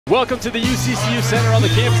Welcome to the UCCU Center on the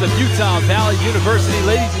campus of Utah Valley University.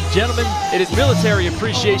 Ladies and gentlemen, it is Military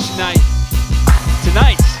Appreciation Night.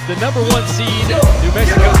 Tonight, the #1 seed, New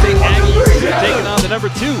Mexico State Aggies, taking on the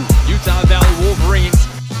 #2, Utah Valley Wolverines.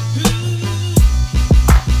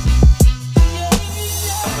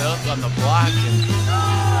 On the block, and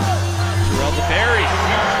Terrell DeBerry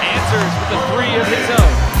answers with a 3 of his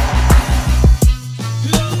own.